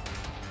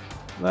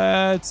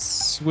 Let's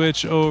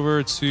switch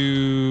over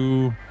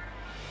to...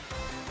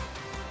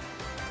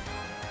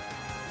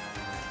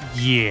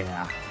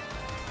 Yeah.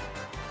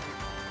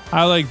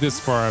 I like this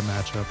for our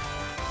matchup.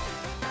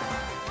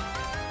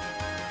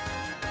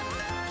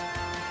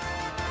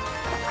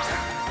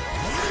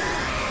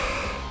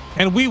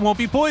 And we won't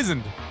be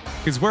poisoned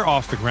because we're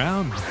off the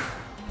ground.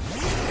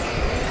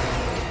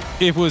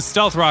 If it was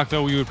Stealth Rock,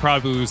 though, we would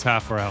probably lose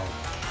half our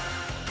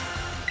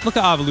health. Look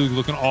at Avalugg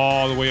looking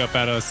all the way up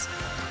at us.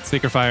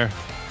 Sacred Fire.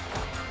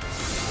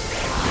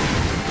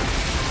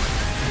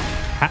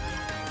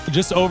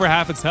 Just over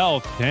half its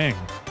health. Dang.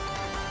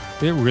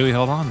 It really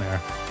held on there.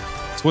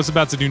 So what's it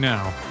about to do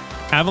now?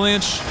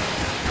 Avalanche?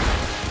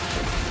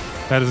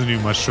 That doesn't do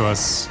much to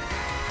us.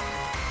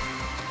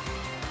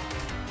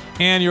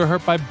 And you're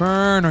hurt by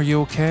burn. Are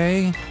you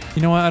okay?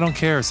 You know what? I don't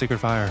care. Sacred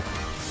Fire.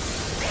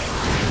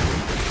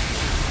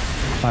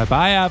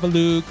 Bye-bye,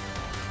 Avalugg.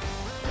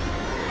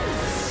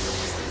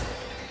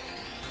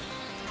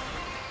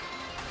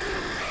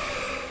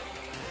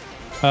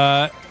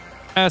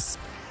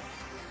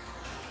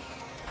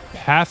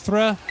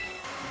 Pathra?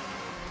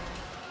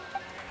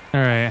 All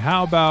right,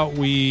 how about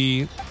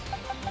we...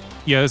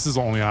 Yeah, this is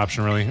the only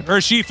option, really.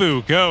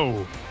 Urshifu,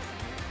 go!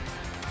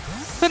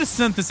 Could have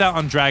sent this out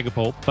on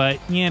Dragapult, but,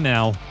 you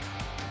know.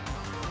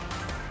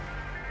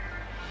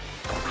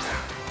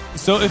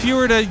 So if you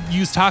were to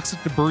use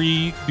Toxic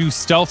Debris, do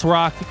Stealth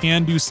Rock,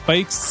 and do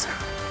Spikes,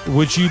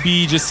 would you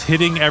be just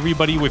hitting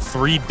everybody with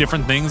 3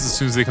 different things as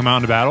soon as they come out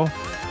into battle?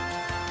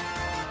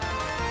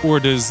 Or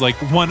does, like,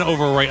 one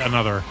overwrite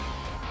another?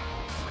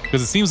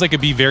 Because it seems like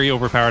it'd be very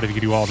overpowered if you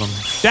could do all of them.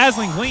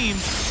 Dazzling Gleam?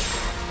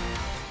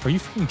 Are you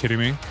freaking kidding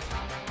me?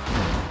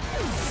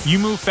 You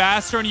move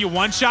faster and you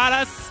one-shot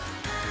us?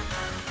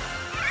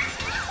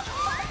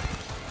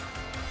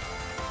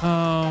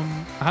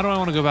 How do I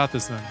want to go about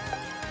this then?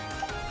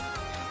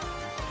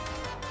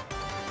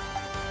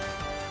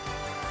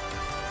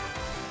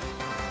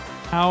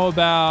 How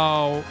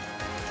about...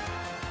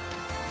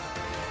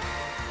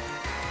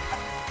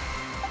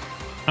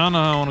 I don't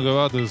know how I want to go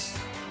about this.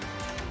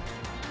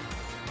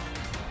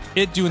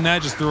 It doing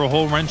that just threw a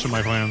whole wrench in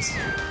my plans.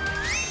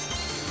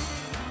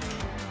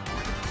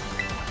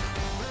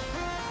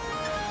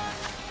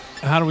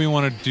 How do we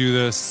want to do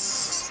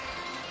this?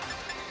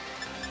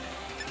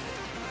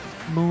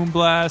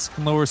 Moonblast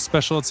can lower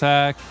special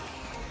attack.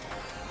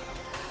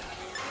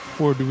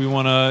 Or do we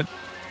want to...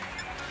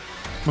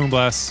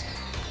 Moonblast.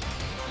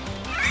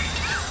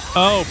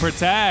 Oh,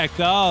 protect.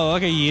 Oh,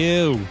 look at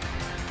you.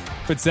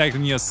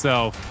 Protecting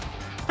yourself.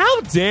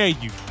 How dare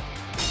you?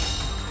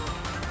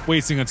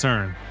 Wasting a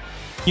turn.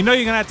 You know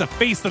you're going to have to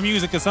face the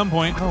music at some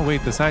point. Oh,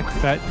 wait,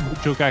 that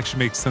joke actually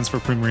makes sense for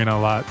Primarina a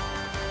lot.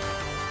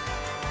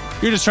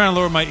 You're just trying to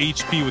lower my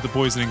HP with the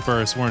poisoning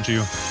first, weren't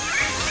you?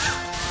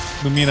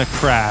 Lumina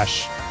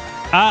crash.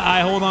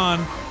 Hold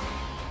on.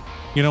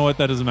 You know what?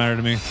 That doesn't matter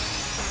to me.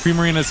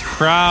 Primarina's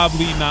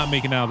probably not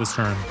making it out this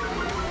turn.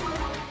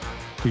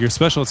 But your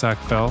special attack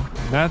fell.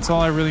 That's all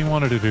I really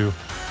wanted to do.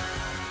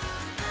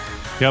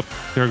 Yep,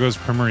 there goes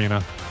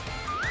Primarina.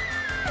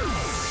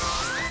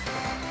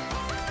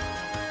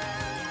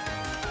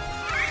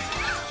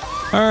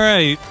 All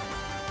right.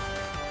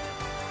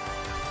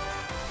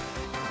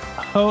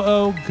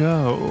 Ho-Oh,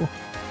 go.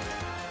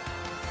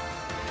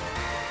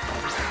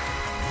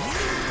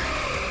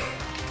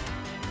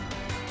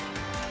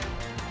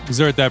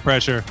 Exert that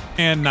pressure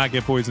and not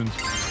get poisoned.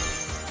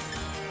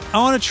 I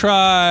want to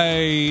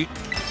try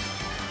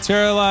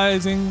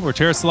terrorizing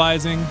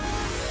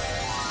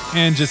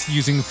and just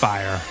using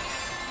fire.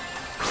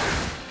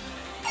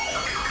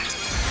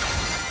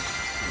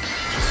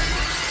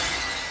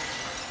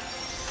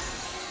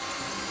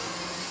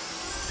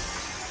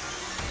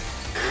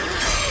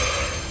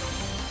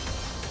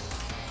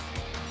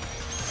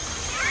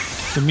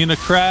 Amina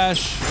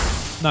Crash,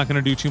 not going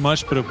to do too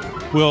much, but it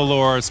will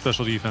lower our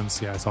special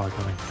defense. Yeah, I saw it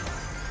coming.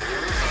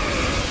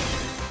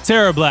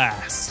 Terra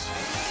Blast.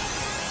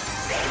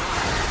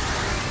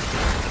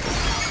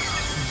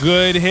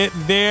 Good hit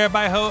there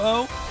by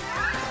Ho-Oh.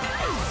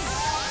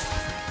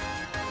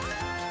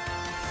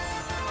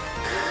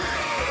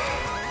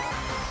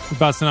 We're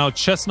busting out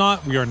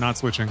Chestnut. We are not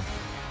switching.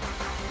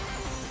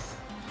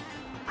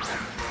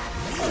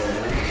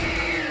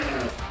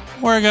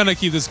 We're going to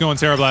keep this going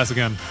Terra Blast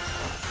again.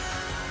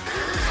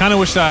 Kind of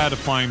wish I had a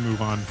flying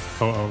move on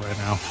Ho-Oh right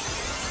now.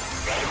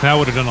 That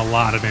would have done a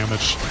lot of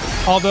damage.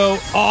 Although,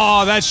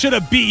 oh, that should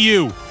have beat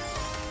you.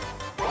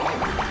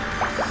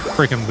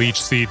 Freaking Leech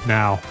Seed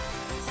now.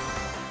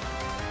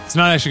 It's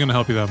not actually going to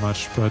help you that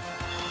much, but...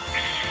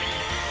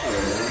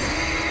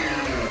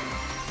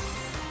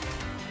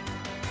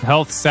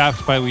 Health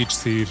sapped by Leech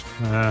Seed.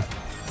 That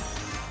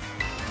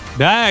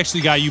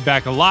actually got you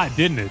back a lot,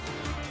 didn't it?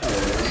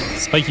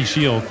 Spiky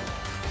Shield.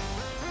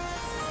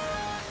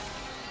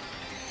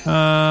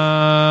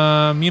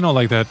 You don't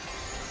like that.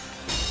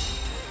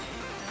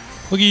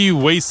 Look at you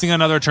wasting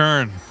another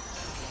turn.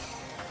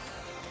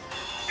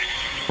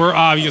 For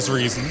obvious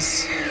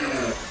reasons.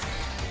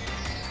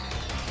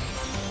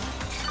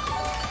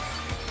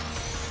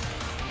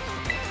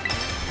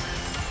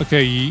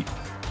 Okay,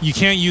 you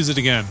can't use it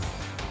again.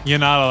 You're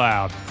not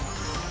allowed.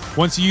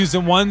 Once you use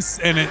it once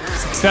and it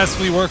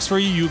successfully works for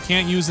you, you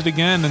can't use it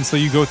again until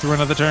you go through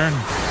another turn.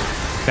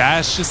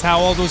 That's just how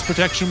all those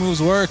protection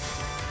moves work.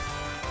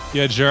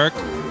 You jerk.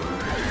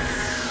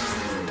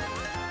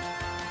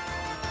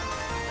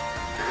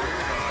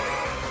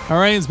 All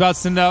right, it's about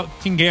to send out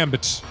King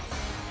Gambit.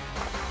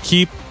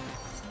 Keep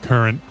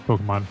current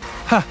Pokemon.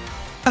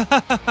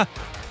 Ha!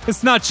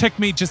 It's not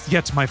checkmate just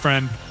yet, my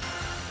friend.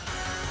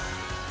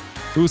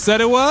 Who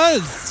said it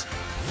was?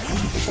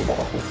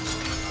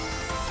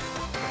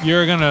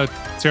 You're gonna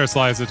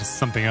Terraslize it to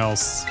something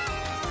else.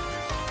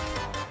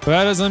 But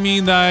that doesn't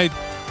mean that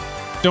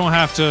I don't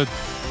have to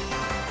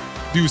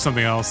do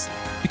something else.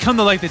 Become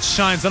the light that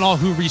shines on all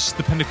who reach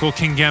the pinnacle,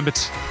 King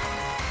Gambit.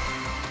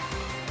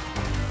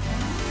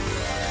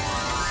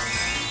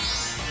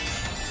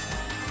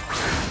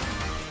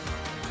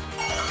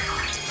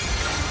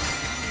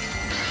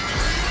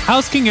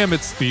 How's King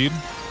Gambit's speed?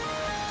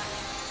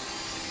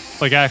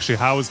 Like, actually,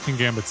 how is King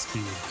Gambit's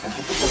speed?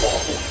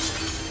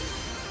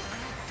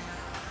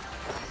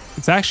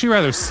 It's actually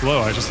rather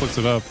slow. I just looked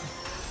it up.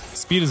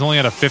 Speed is only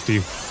at a 50.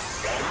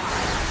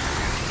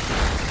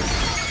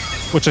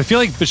 Which I feel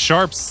like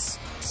Bisharp's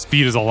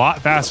speed is a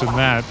lot faster than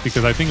that,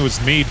 because I think it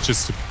was made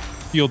just to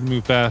field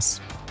move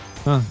fast.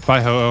 Huh,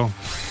 bye Ho-Oh.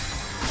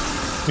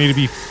 Made to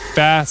be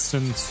fast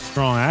and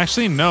strong.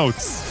 Actually, no,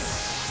 it's...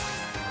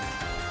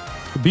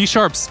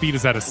 B-Sharp's speed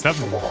is at a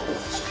 70.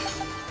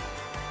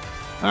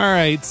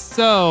 Alright,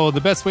 so the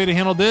best way to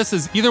handle this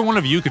is either one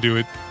of you could do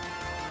it.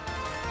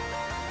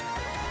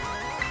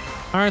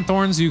 Iron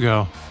Thorns, you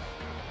go.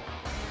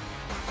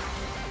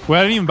 Well,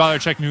 I didn't even bother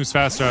checking who's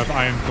faster out of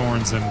Iron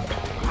Thorns and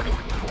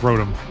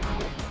Rotom.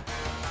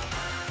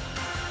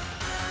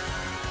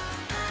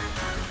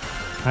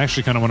 I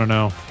actually kind of want to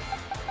know.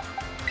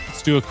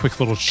 Let's do a quick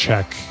little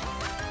check.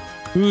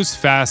 Who's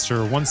faster?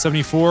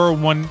 174 or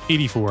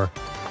 184?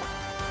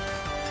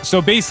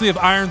 So basically, if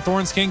Iron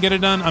Thorns can't get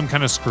it done, I'm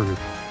kind of screwed.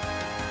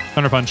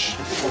 Thunder Punch.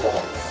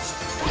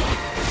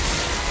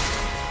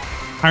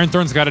 Iron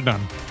Thorns got it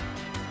done.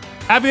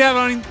 Happy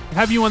to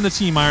have you on the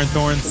team, Iron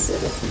Thorns.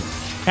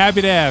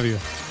 Happy to have you.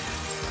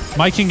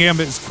 My King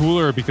Gambit is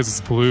cooler because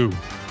it's blue.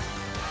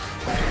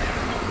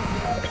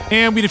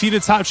 And we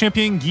defeated top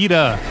champion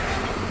Gita.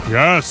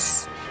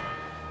 Yes.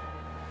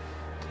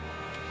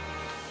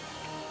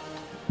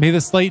 May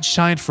this light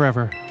shine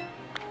forever.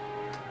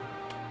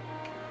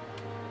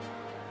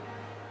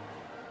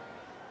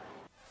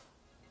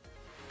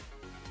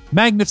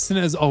 Magnificent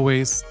as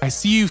always. I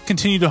see you've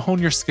continued to hone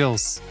your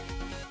skills.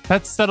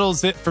 That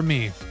settles it for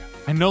me.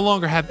 I no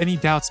longer have any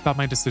doubts about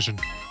my decision.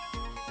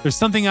 There's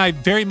something I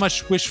very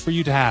much wish for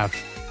you to have.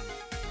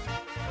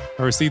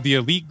 I received the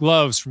elite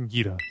gloves from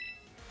Gita.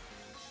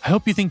 I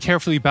hope you think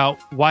carefully about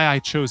why I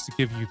chose to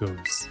give you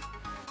those.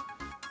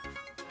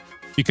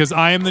 Because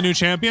I am the new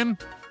champion?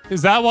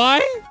 Is that why?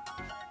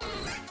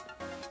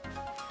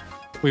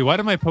 Wait, why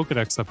did my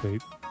Pokedex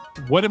update?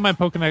 What did my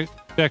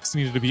Pokedex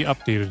needed to be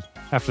updated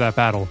after that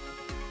battle?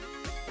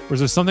 Was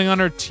there something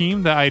on our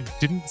team that I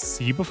didn't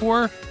see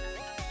before?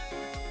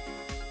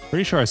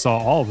 Pretty sure I saw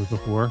all of it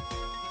before.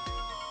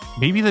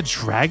 Maybe the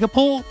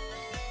Dragapult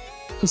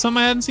was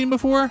something I hadn't seen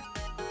before?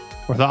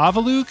 Or the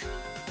Avalugg?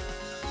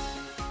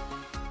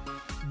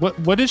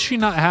 What did she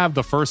not have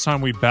the first time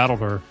we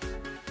battled her?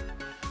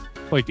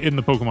 Like in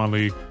the Pokemon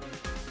League.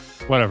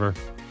 Whatever.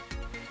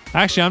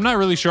 Actually, I'm not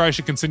really sure I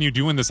should continue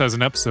doing this as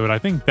an episode. I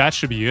think that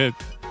should be it.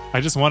 I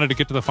just wanted to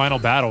get to the final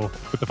battle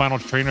with the final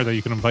trainer that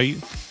you can invite,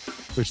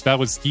 which that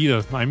was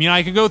Gita. I mean,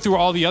 I could go through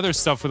all the other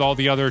stuff with all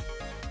the other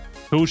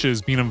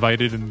coaches being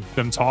invited and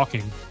them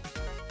talking,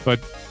 but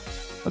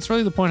that's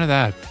really the point of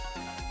that.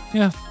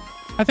 Yeah,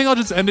 I think I'll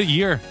just end it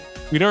here.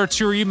 We did our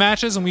 2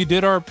 rematches and we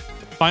did our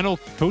final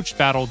coach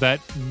battle that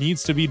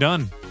needs to be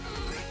done.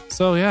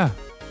 So yeah,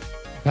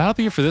 that'll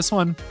be it for this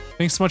one.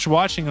 Thanks so much for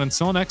watching, and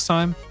until next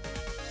time,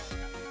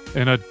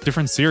 in a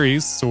different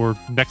series, or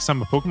next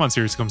time a Pokemon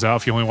series comes out,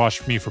 if you only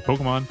watch me for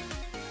Pokemon.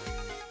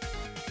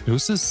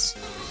 Deuces.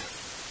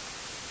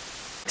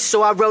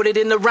 So I wrote it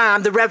in the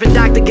rhyme. The Reverend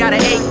Doctor got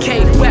an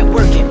 8K, wet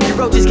working. The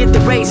roaches get the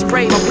race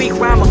spray. My weak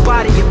rhyme, my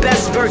body, your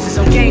best verses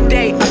on game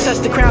day. I touch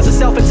the crowns of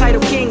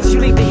self-entitled kings. You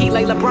leave the heat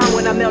like LeBron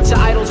when I melt your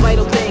idols'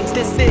 vital things.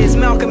 This is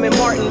Malcolm and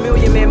Martin,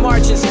 Million Man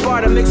March in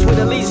Sparta, mixed with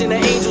a legion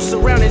of angels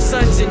surrounding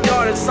sons and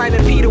daughters.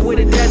 Simon Peter with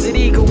a desert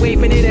eagle,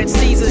 waving it at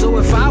Caesars. Or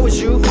if I was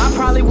you, I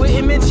probably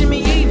wouldn't mention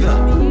me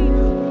either.